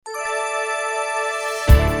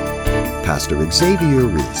Pastor Xavier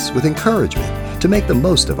Reese with encouragement to make the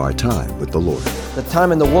most of our time with the Lord. The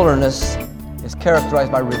time in the wilderness is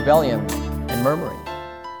characterized by rebellion and murmuring.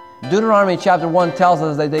 Deuteronomy chapter 1 tells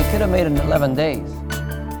us that they could have made it in 11 days.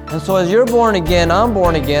 And so as you're born again, I'm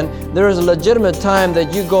born again, there is a legitimate time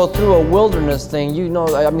that you go through a wilderness thing. You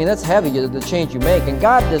know, I mean, that's heavy, the change you make. And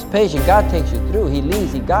God is patient. God takes you through. He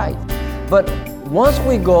leads, He guides. But once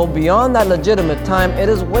we go beyond that legitimate time, it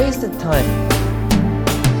is wasted time.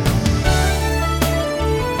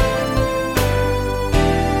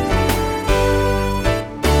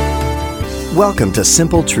 Welcome to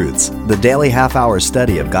Simple Truths, the daily half-hour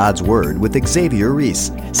study of God's Word with Xavier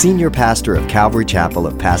Reese, Senior Pastor of Calvary Chapel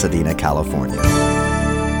of Pasadena, California.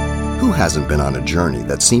 Who hasn't been on a journey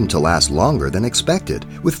that seemed to last longer than expected,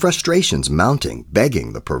 with frustrations mounting,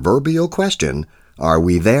 begging the proverbial question, are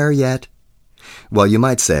we there yet? Well, you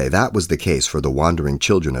might say that was the case for the wandering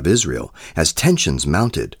children of Israel. As tensions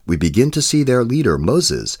mounted, we begin to see their leader,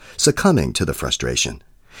 Moses, succumbing to the frustration.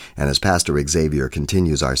 And as Pastor Xavier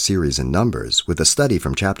continues our series in Numbers with a study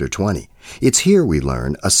from chapter 20, it's here we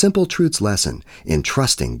learn a simple truths lesson in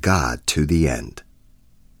trusting God to the end.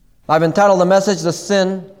 I've entitled the message, The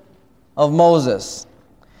Sin of Moses.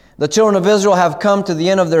 The children of Israel have come to the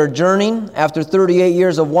end of their journey after 38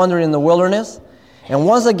 years of wandering in the wilderness. And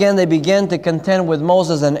once again they begin to contend with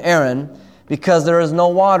Moses and Aaron because there is no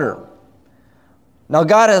water. Now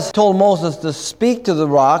God has told Moses to speak to the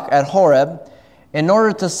rock at Horeb in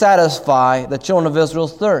order to satisfy the children of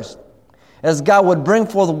Israel's thirst, as God would bring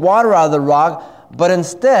forth water out of the rock, but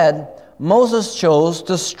instead, Moses chose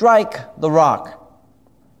to strike the rock.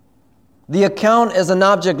 The account is an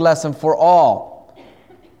object lesson for all,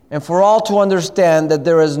 and for all to understand that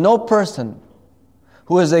there is no person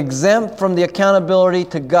who is exempt from the accountability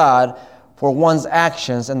to God for one's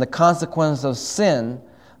actions and the consequence of sin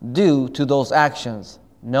due to those actions.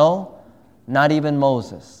 No, not even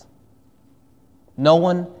Moses. No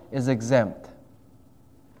one is exempt.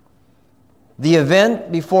 The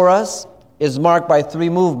event before us is marked by three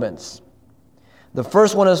movements. The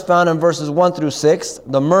first one is found in verses 1 through 6,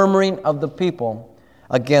 the murmuring of the people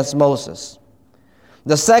against Moses.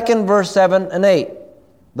 The second, verse 7 and 8,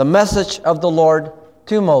 the message of the Lord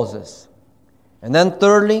to Moses. And then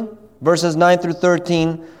thirdly, verses 9 through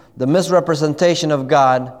 13, the misrepresentation of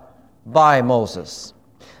God by Moses.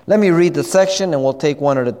 Let me read the section and we'll take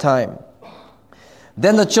one at a time.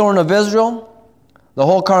 Then the children of Israel, the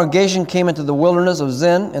whole congregation, came into the wilderness of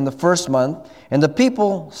Zin in the first month, and the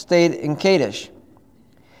people stayed in Kadesh.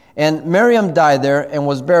 And Miriam died there and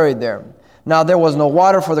was buried there. Now there was no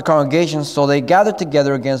water for the congregation, so they gathered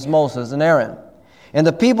together against Moses and Aaron. And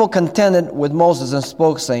the people contended with Moses and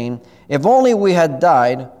spoke, saying, if only we had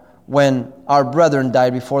died when our brethren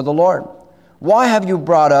died before the Lord. Why have you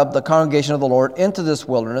brought up the congregation of the Lord into this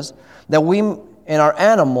wilderness, that we and our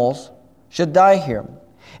animals should die here?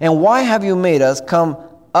 And why have you made us come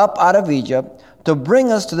up out of Egypt to bring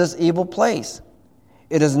us to this evil place?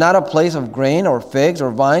 It is not a place of grain or figs or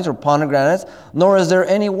vines or pomegranates, nor is there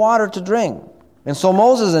any water to drink. And so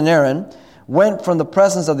Moses and Aaron went from the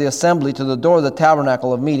presence of the assembly to the door of the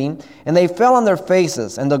tabernacle of meeting, and they fell on their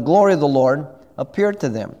faces, and the glory of the Lord appeared to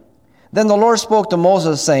them. Then the Lord spoke to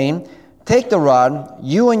Moses, saying, take the rod,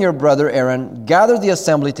 you and your brother Aaron, gather the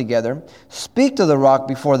assembly together, speak to the rock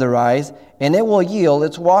before their eyes, and it will yield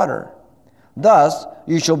its water. Thus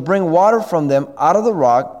you shall bring water from them out of the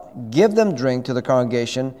rock, give them drink to the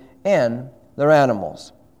congregation and their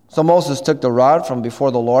animals. So Moses took the rod from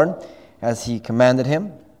before the Lord, as he commanded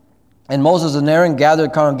him. And Moses and Aaron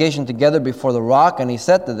gathered the congregation together before the rock, and he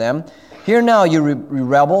said to them, hear now, you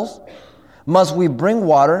rebels, must we bring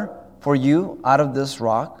water for you out of this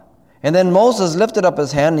rock? And then Moses lifted up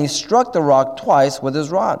his hand, and he struck the rock twice with his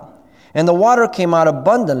rod. And the water came out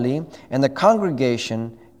abundantly, and the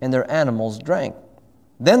congregation and their animals drank.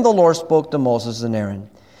 Then the Lord spoke to Moses and Aaron,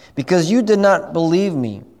 because you did not believe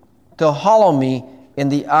me, to hallow me in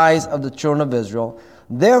the eyes of the children of Israel,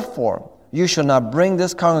 therefore you shall not bring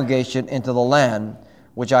this congregation into the land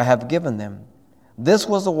which I have given them. This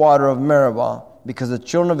was the water of Meribah, because the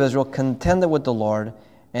children of Israel contended with the Lord,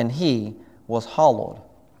 and he was hallowed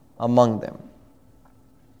among them.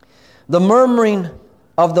 The murmuring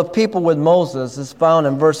of the people with Moses is found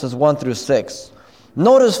in verses 1 through 6.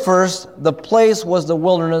 Notice first, the place was the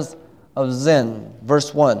wilderness of Zin,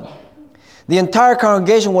 verse 1. The entire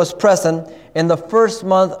congregation was present in the first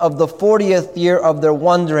month of the 40th year of their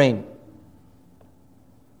wandering.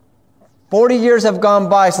 40 years have gone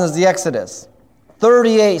by since the Exodus,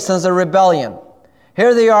 38 since the rebellion.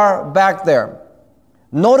 Here they are back there.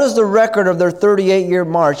 Notice the record of their 38-year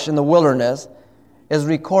march in the wilderness is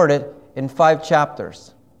recorded in 5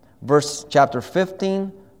 chapters. chapter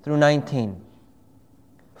 15 through 19.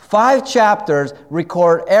 5 chapters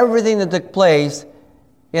record everything that took place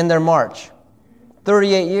in their march.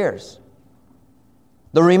 38 years.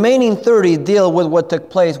 The remaining 30 deal with what took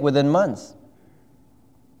place within months.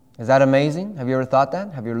 Is that amazing? Have you ever thought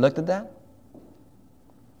that? Have you ever looked at that?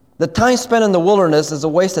 The time spent in the wilderness is a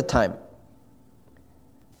waste of time.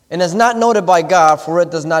 And is not noted by God, for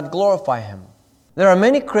it does not glorify Him. There are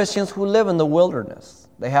many Christians who live in the wilderness.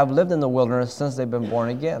 They have lived in the wilderness since they've been born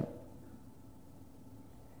again.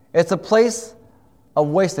 It's a place of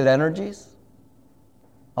wasted energies,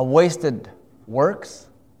 of wasted works.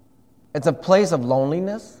 It's a place of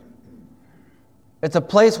loneliness. It's a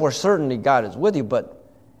place where certainly God is with you, but,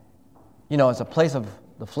 it's a place of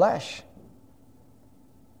the flesh.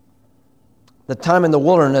 The time in the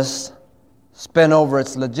wilderness spent over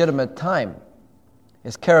its legitimate time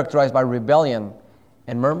is characterized by rebellion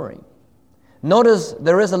and murmuring. Notice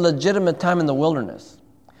there is a legitimate time in the wilderness.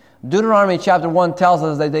 Deuteronomy chapter 1 tells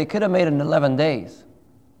us that they could have made it in 11 days.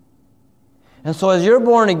 And so as you're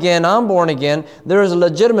born again, I'm born again, there is a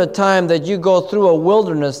legitimate time that you go through a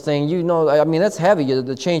wilderness thing. That's heavy,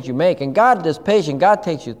 the change you make. And God is patient. God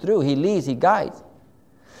takes you through. He leads, He guides.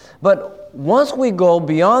 But once we go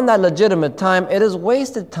beyond that legitimate time, it is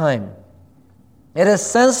wasted time. It is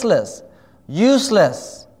senseless,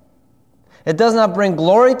 useless. It does not bring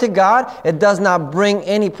glory to God. It does not bring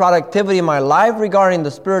any productivity in my life regarding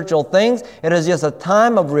the spiritual things. It is just a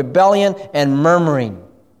time of rebellion and murmuring.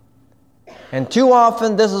 And too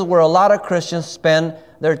often, this is where a lot of Christians spend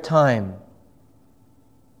their time.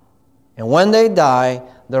 And when they die,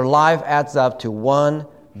 their life adds up to one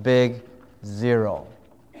big zero.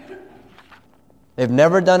 They've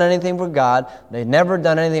never done anything for God. They've never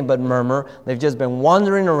done anything but murmur. They've just been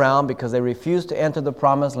wandering around because they refuse to enter the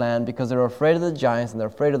promised land because they're afraid of the giants and they're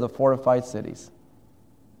afraid of the fortified cities.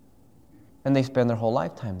 And they spend their whole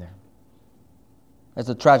lifetime there. It's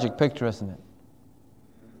a tragic picture, isn't it?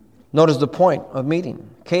 Notice the point of meeting,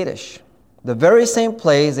 Kadesh, the very same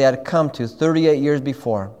place they had come to 38 years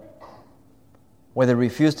before, where they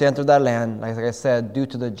refused to enter that land, like I said, due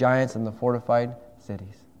to the giants and the fortified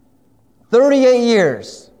cities. 38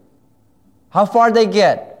 years. How far did they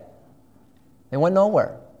get? They went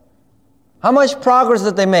nowhere. How much progress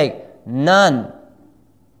did they make? None.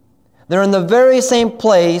 They're in the very same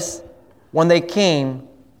place when they came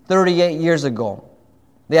 38 years ago.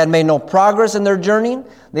 They had made no progress in their journey.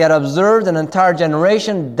 They had observed an entire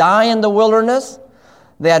generation die in the wilderness.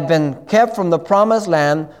 They had been kept from the promised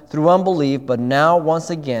land through unbelief, but now, once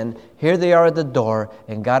again, here they are at the door,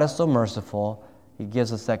 and God is so merciful, He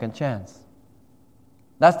gives a second chance.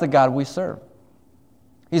 That's the God we serve.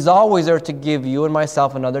 He's always there to give you and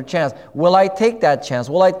myself another chance. Will I take that chance?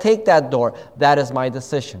 Will I take that door? That is my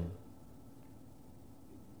decision.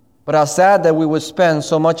 But how sad that we would spend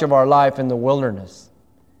so much of our life in the wilderness.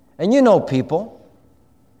 And you know people.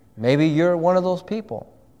 Maybe you're one of those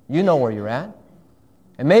people. You know where you're at.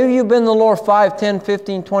 And maybe you've been in the Lord 5, 10,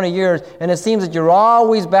 15, 20 years, and it seems that you're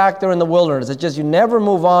always back there in the wilderness. It's just you never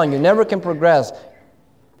move on. You never can progress.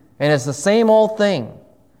 And it's the same old thing.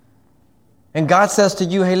 And God says to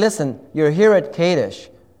you, hey, listen, you're here at Kadesh.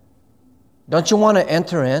 Don't you want to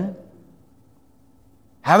enter in?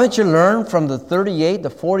 Haven't you learned from the 38, the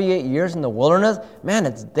 48 years in the wilderness? Man,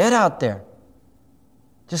 it's dead out there.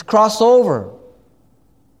 Just cross over.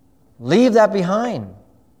 Leave that behind.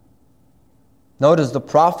 Notice the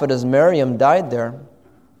prophetess Miriam died there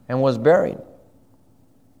and was buried.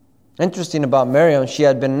 Interesting about Miriam, she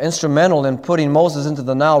had been instrumental in putting Moses into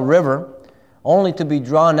the Nile River, only to be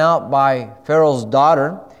drawn out by Pharaoh's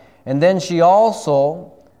daughter. And then she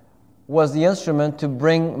also was the instrument to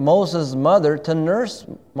bring Moses' mother to nurse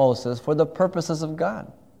Moses for the purposes of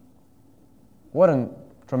God. What a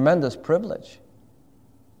tremendous privilege.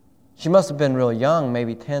 She must have been real young,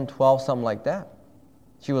 maybe 10, 12, something like that.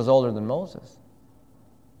 She was older than Moses.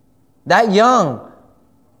 That young,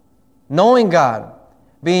 knowing God,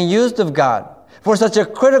 being used of God, for such a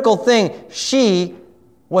critical thing, she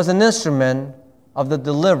was an instrument of the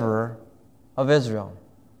deliverer of Israel.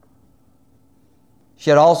 She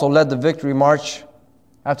had also led the victory march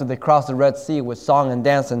after they crossed the Red Sea with song and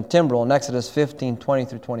dance and timbrel in Exodus 15, 20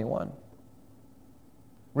 through 21.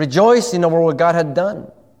 Rejoicing over what God had done.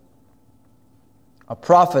 A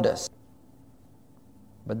prophetess.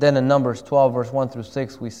 But then in Numbers 12, verse 1 through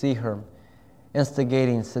 6, we see her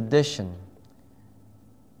instigating sedition,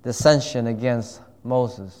 dissension against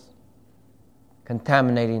Moses,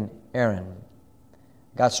 contaminating Aaron.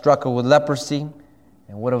 God struck her with leprosy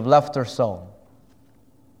and would have left her so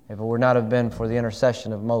if it would not have been for the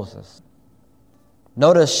intercession of Moses.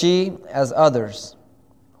 Notice she, as others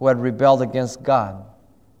who had rebelled against God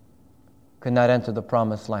could not enter the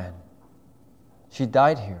promised land. She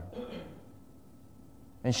died here.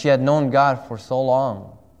 And she had known God for so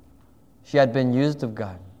long. She had been used of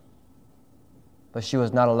God. But she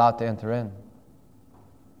was not allowed to enter in.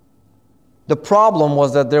 The problem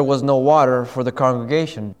was that there was no water for the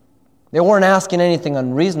congregation. They weren't asking anything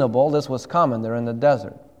unreasonable. This was common. They're in the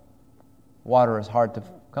desert. Water is hard to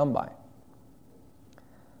come by.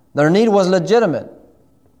 Their need was legitimate.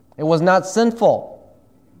 It was not sinful.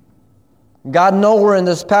 God nowhere in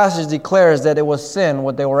this passage declares that it was sin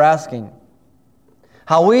what they were asking.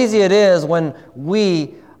 How easy it is when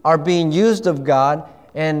we are being used of God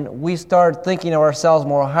and we start thinking of ourselves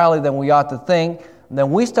more highly than we ought to think,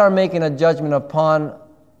 then we start making a judgment upon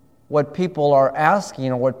what people are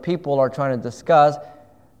asking or what people are trying to discuss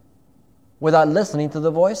without listening to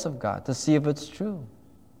the voice of God to see if it's true.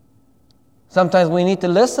 Sometimes we need to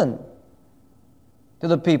listen to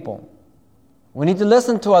the people. We need to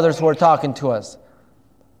listen to others who are talking to us,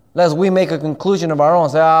 lest we make a conclusion of our own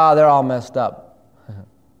and say, they're all messed up.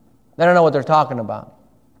 They don't know what they're talking about.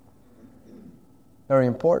 Very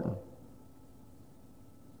important.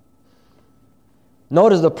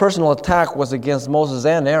 Notice the personal attack was against Moses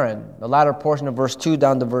and Aaron, the latter portion of verse 2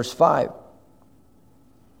 down to verse 5.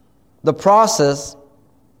 The process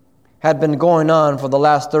had been going on for the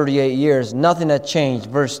last 38 years. Nothing had changed.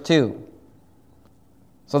 Verse 2.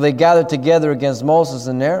 So they gathered together against Moses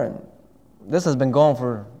and Aaron. This has been going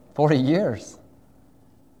for 40 years.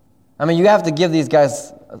 I mean, you have to give these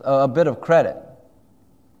guys a bit of credit.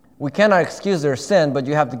 We cannot excuse their sin, but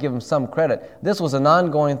you have to give them some credit. This was an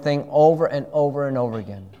ongoing thing over and over and over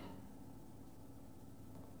again.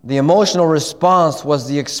 The emotional response was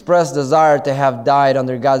the expressed desire to have died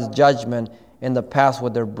under God's judgment in the past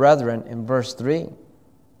with their brethren in verse 3.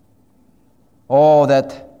 Oh,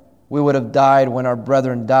 that we would have died when our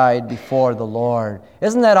brethren died before the Lord.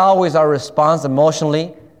 Isn't that always our response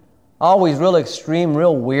emotionally? Always real extreme,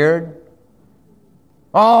 real weird.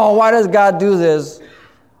 Oh, why does God do this?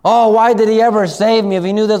 Oh, why did He ever save me if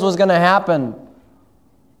He knew this was going to happen?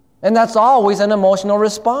 And that's always an emotional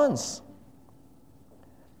response.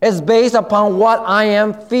 It's based upon what I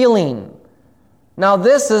am feeling. Now,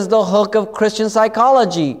 this is the hook of Christian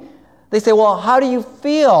psychology. They say, well, how do you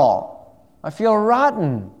feel? I feel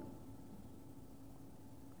rotten.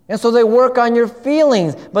 And so they work on your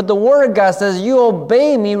feelings. But the Word of God says, you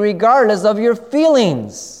obey me regardless of your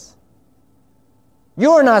feelings.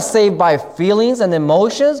 You are not saved by feelings and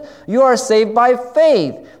emotions. You are saved by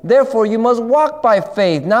faith. Therefore, you must walk by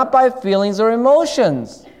faith, not by feelings or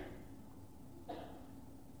emotions.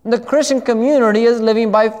 The Christian community is living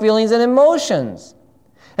by feelings and emotions.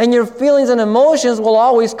 And your feelings and emotions will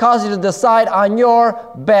always cause you to decide on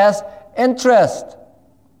your best interest,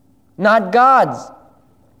 not God's.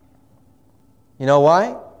 You know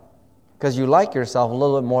why? Because you like yourself a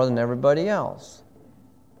little bit more than everybody else.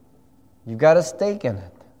 You've got a stake in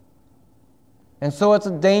it. And so it's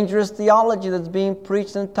a dangerous theology that's being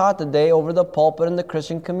preached and taught today over the pulpit in the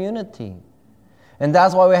Christian community. And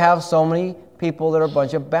that's why we have so many people that are a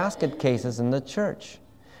bunch of basket cases in the church.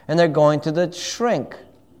 And they're going to the shrink.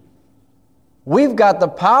 We've got the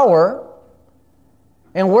power,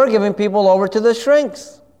 and we're giving people over to the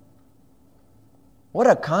shrinks. What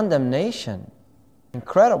a condemnation.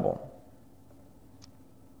 Incredible.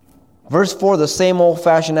 Verse 4, the same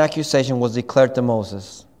old-fashioned accusation was declared to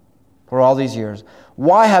Moses for all these years.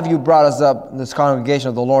 Why have you brought us up in this congregation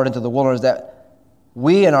of the Lord into the wilderness that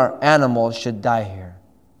we and our animals should die here?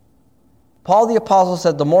 Paul the Apostle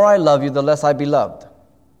said, the more I love you, the less I be loved.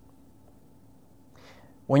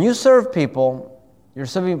 When you serve people, you're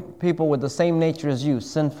serving people with the same nature as you,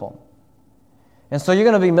 sinful. And so you're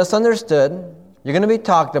going to be misunderstood, you're going to be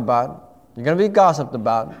talked about, you're going to be gossiped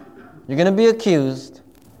about, you're going to be accused.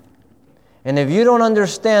 And if you don't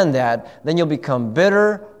understand that, then you'll become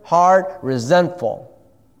bitter, hard, resentful.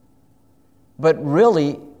 But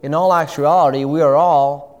really, in all actuality, we are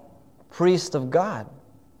all priests of God.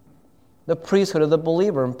 The priesthood of the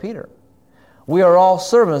believer in Peter. We are all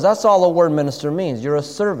servants. That's all the word minister means. You're a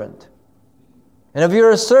servant. And if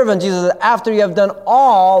you're a servant, Jesus said, after you have done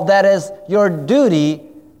all that is your duty,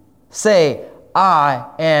 say, I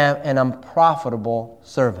am an unprofitable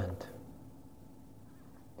servant.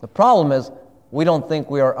 The problem is, we don't think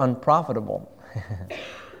we are unprofitable.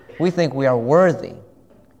 We think we are worthy.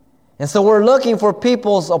 And so we're looking for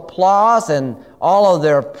people's applause and all of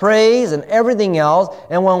their praise and everything else.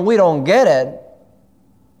 And when we don't get it,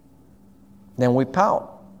 then we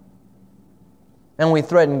pout. And we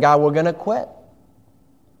threaten God we're going to quit.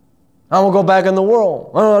 I'm going to go back in the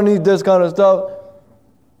world. I don't need this kind of stuff.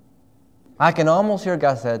 I can almost hear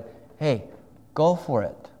God said, hey, go for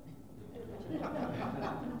it.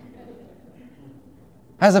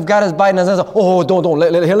 As if God is biting us and says, oh, don't,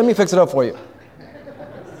 here, let me fix it up for you.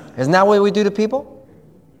 Isn't that what we do to people?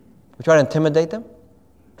 We try to intimidate them,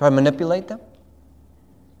 try to manipulate them.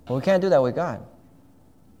 Well, we can't do that with God.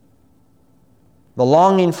 The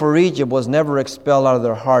longing for Egypt was never expelled out of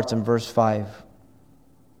their hearts in verse 5.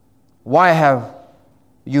 Why have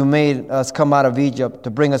you made us come out of Egypt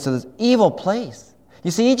to bring us to this evil place?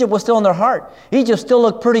 You see, Egypt was still in their heart. Egypt still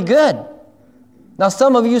looked pretty good. Now,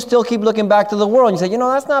 some of you still keep looking back to the world and you say,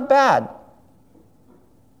 that's not bad.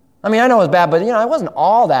 I mean, I know it's bad, but, it wasn't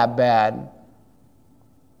all that bad.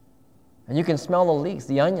 And you can smell the leeks,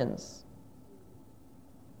 the onions.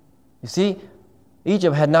 You see,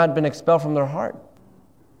 Egypt had not been expelled from their heart.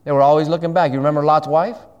 They were always looking back. You remember Lot's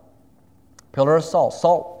wife? Pillar of salt.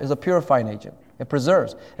 Salt is a purifying agent. It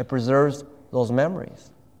preserves those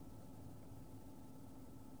memories.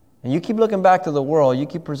 And you keep looking back to the world, you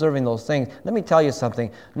keep preserving those things. Let me tell you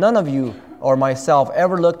something. None of you or myself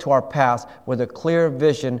ever look to our past with a clear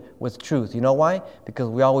vision with truth. You know why? Because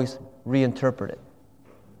we always reinterpret it.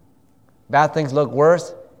 Bad things look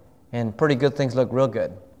worse, and pretty good things look real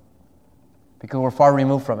good. Because we're far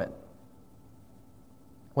removed from it.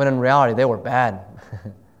 When in reality, they were bad.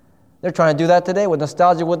 They're trying to do that today with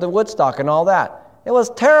nostalgia with the Woodstock and all that. It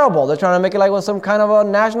was terrible. They're trying to make it like it was some kind of a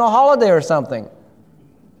national holiday or something.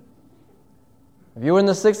 If you were in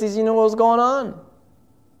the 60s, you knew what was going on.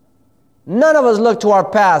 None of us look to our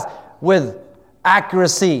past with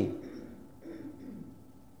accuracy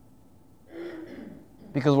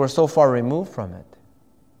because we're so far removed from it.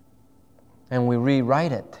 And we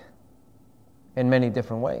rewrite it in many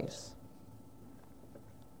different ways.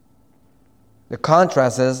 The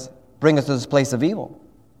contrast is, bring us to this place of evil.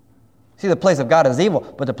 See, the place of God is evil,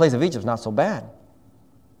 but the place of Egypt is not so bad.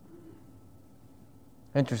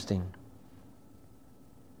 Interesting.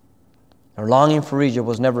 Their longing for Egypt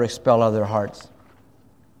was never expelled out of their hearts.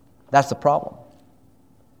 That's the problem.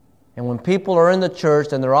 And when people are in the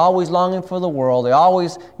church and they're always longing for the world, they're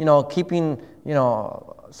always, keeping,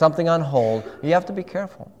 something on hold, you have to be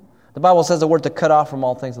careful. The Bible says that we're to cut off from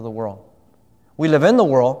all things of the world. We live in the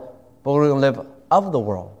world, but we don't live of the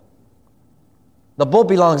world. The boat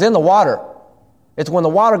belongs in the water. It's when the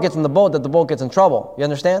water gets in the boat that the boat gets in trouble. You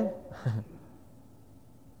understand?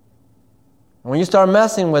 When you start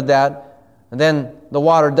messing with that, and then the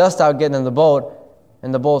water does start getting in the boat,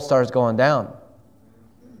 and the boat starts going down.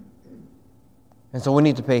 And so we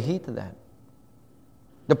need to pay heed to that.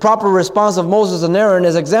 The proper response of Moses and Aaron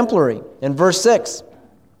is exemplary. In verse 6,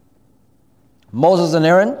 Moses and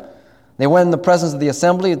Aaron, they went in the presence of the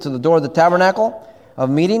assembly to the door of the tabernacle of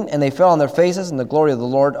meeting, and they fell on their faces, and the glory of the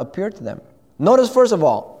Lord appeared to them. Notice, first of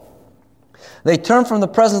all, they turned from the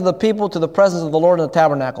presence of the people to the presence of the Lord in the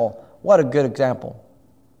tabernacle. What a good example.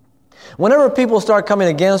 Whenever people start coming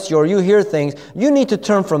against you or you hear things, you need to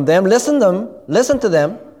turn from them, listen to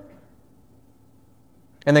them,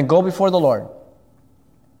 and then go before the Lord.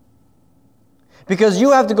 Because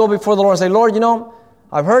you have to go before the Lord and say, Lord,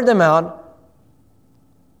 I've heard them out.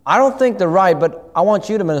 I don't think they're right, but I want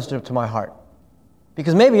you to minister to my heart.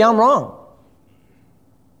 Because maybe I'm wrong.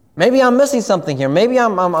 Maybe I'm missing something here. Maybe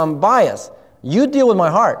I'm biased. You deal with my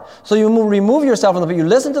heart. So you remove yourself from the people. You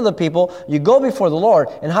listen to the people. You go before the Lord.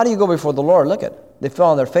 And how do you go before the Lord? Look at, they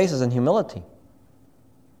fell on their faces in humility.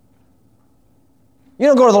 You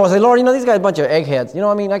don't go to the Lord and say, Lord, these guys are a bunch of eggheads.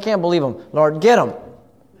 I can't believe them. Lord, get them.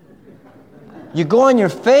 You go on your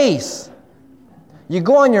face. You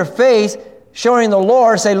go on your face showing the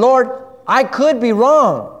Lord, say, Lord, I could be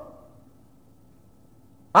wrong.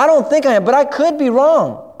 I don't think I am, but I could be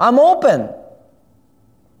wrong. I'm open.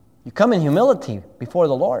 You come in humility before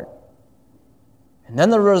the Lord. And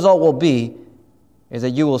then the result will be is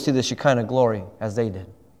that you will see the Shekinah glory as they did.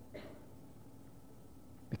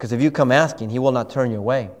 Because if you come asking, He will not turn you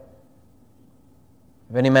away.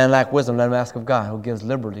 If any man lack wisdom, let him ask of God, who gives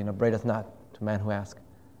liberally and upbraideth not to man who asks.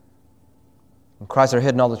 In Christ are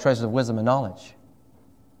hidden all the treasures of wisdom and knowledge.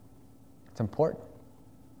 It's important.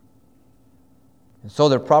 And so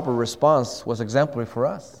their proper response was exemplary for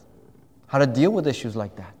us. How to deal with issues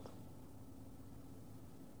like that.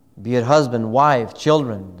 Be it husband, wife,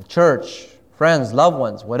 children, the church, friends, loved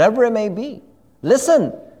ones, whatever it may be.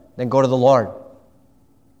 Listen, then go to the Lord.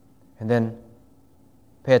 And then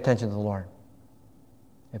pay attention to the Lord.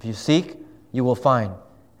 If you seek, you will find.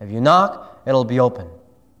 If you knock, it'll be open.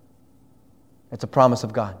 It's a promise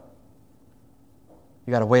of God.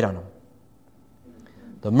 You got to wait on Him.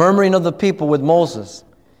 The murmuring of the people with Moses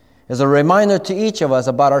is a reminder to each of us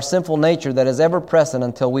about our sinful nature that is ever present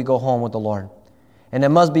until we go home with the Lord. And it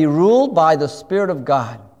must be ruled by the Spirit of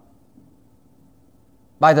God.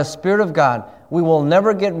 By the Spirit of God. We will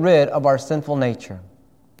never get rid of our sinful nature.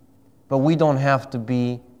 But we don't have to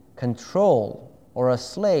be controlled or a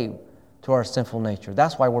slave to our sinful nature.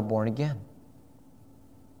 That's why we're born again.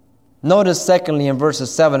 Notice, secondly, in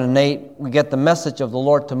verses 7 and 8, we get the message of the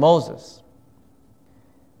Lord to Moses.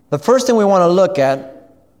 The first thing we want to look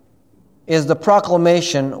at is the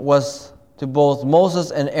proclamation was to both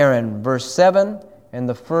Moses and Aaron, verse 7 and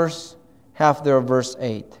the first half there of verse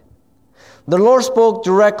 8. The Lord spoke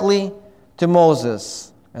directly to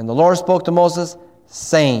Moses, and the Lord spoke to Moses,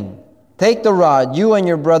 saying, "Take the rod, you and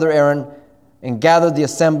your brother Aaron, and gather the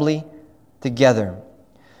assembly together."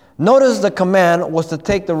 Notice the command was to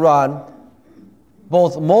take the rod,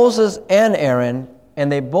 both Moses and Aaron,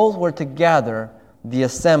 and they both were to gather the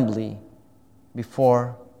assembly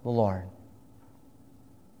before the Lord.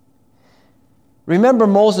 Remember,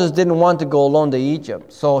 Moses didn't want to go alone to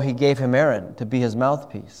Egypt, so he gave him Aaron to be his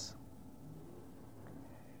mouthpiece.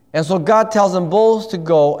 And so God tells them both to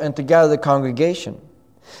go and to gather the congregation.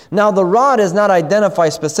 Now, the rod is not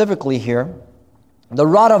identified specifically here. The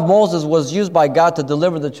rod of Moses was used by God to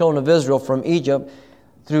deliver the children of Israel from Egypt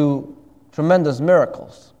through tremendous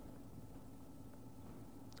miracles.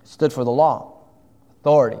 It stood for the law,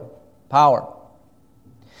 authority, power.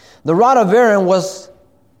 The rod of Aaron was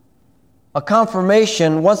a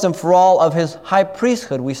confirmation once and for all of his high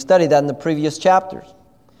priesthood. We studied that in the previous chapters.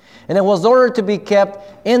 And it was ordered to be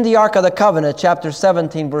kept in the Ark of the Covenant. Chapter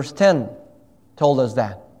 17, verse 10 told us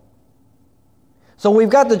that. So we've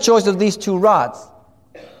got the choice of these two rods.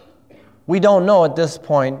 We don't know at this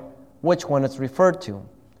point which one it's referred to.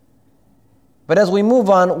 But as we move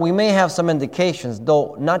on, we may have some indications,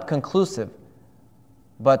 though not conclusive,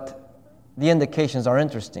 but the indications are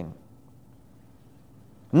interesting.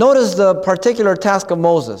 Notice the particular task of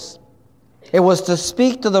Moses. It was to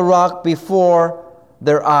speak to the rock before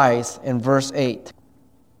their eyes in verse 8.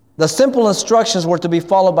 The simple instructions were to be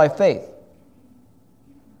followed by faith.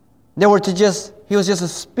 He was just to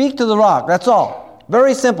speak to the rock, that's all.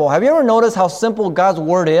 Very simple. Have you ever noticed how simple God's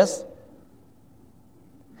Word is?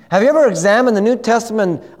 Have you ever examined the New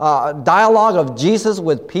Testament dialogue of Jesus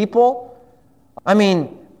with people? I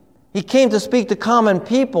mean, He came to speak to common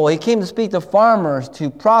people. He came to speak to farmers, to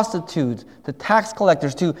prostitutes, to tax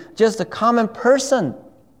collectors, to just a common person.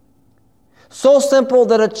 So simple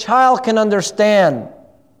that a child can understand.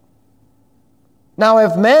 Now,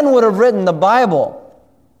 if men would have written the Bible,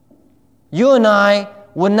 you and I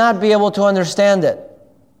would not be able to understand it.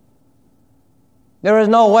 There is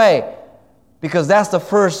no way, because that's the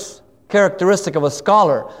first characteristic of a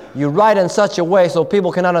scholar. You write in such a way so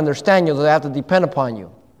people cannot understand you, so they have to depend upon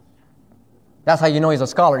you. That's how you know he's a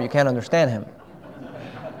scholar. You can't understand him.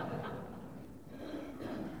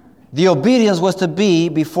 The obedience was to be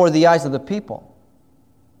before the eyes of the people.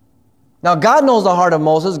 Now, God knows the heart of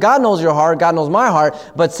Moses. God knows your heart. God knows my heart.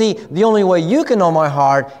 But see, the only way you can know my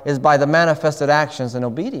heart is by the manifested actions and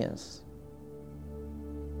obedience.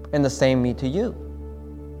 And the same me to you.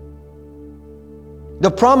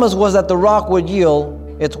 The promise was that the rock would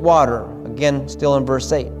yield its water. Again, still in verse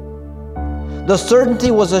 8. The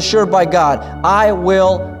certainty was assured by God. I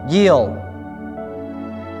will yield.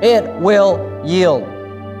 It will yield.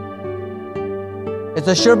 It's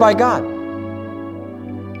assured by God.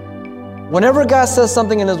 Whenever God says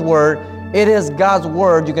something in His Word, it is God's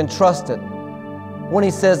Word. You can trust it. When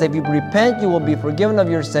He says, if you repent, you will be forgiven of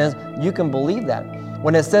your sins, you can believe that.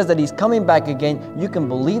 When it says that He's coming back again, you can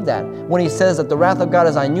believe that. When He says that the wrath of God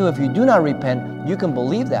is on you if you do not repent, you can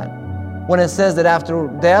believe that. When it says that after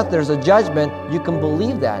death there's a judgment, you can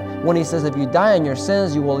believe that. When He says if you die in your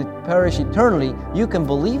sins, you will perish eternally, you can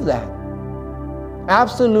believe that.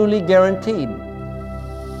 Absolutely guaranteed.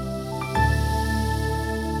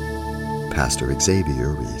 Pastor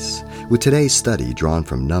Xavier Reese, with today's study drawn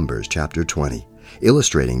from Numbers chapter 20,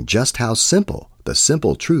 illustrating just how simple the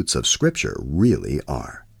simple truths of Scripture really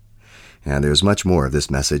are. And there's much more of this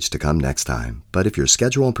message to come next time, but if your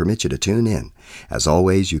schedule will permit you to tune in, as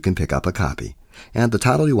always, you can pick up a copy. And the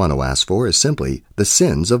title you want to ask for is simply The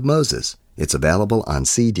Sins of Moses. It's available on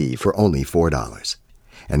CD for only $4.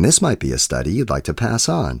 And this might be a study you'd like to pass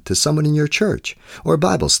on to someone in your church or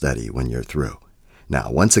Bible study when you're through. Now,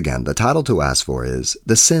 once again, the title to ask for is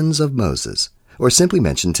The Sins of Moses, or simply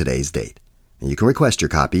mention today's date. And you can request your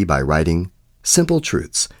copy by writing Simple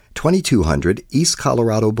Truths, 2200 East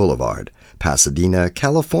Colorado Boulevard, Pasadena,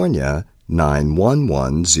 California,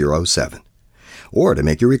 91107. Or to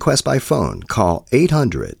make your request by phone, call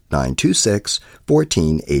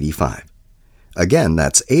 800-926-1485. Again,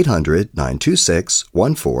 that's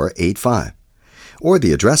 800-926-1485. Or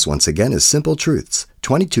the address once again is Simple Truths,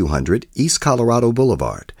 2200 East Colorado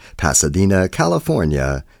Boulevard, Pasadena,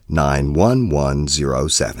 California,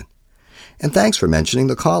 91107. And thanks for mentioning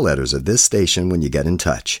the call letters of this station when you get in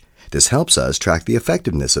touch. This helps us track the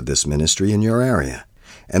effectiveness of this ministry in your area.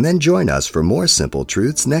 And then join us for more Simple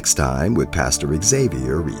Truths next time with Pastor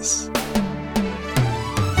Xavier Reese.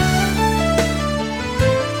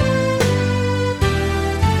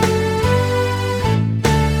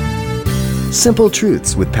 Simple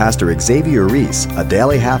Truths with Pastor Xavier Reese, a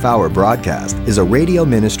daily half-hour broadcast, is a radio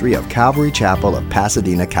ministry of Calvary Chapel of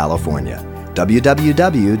Pasadena, California.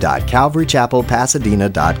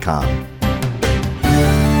 www.calvarychapelpasadena.com.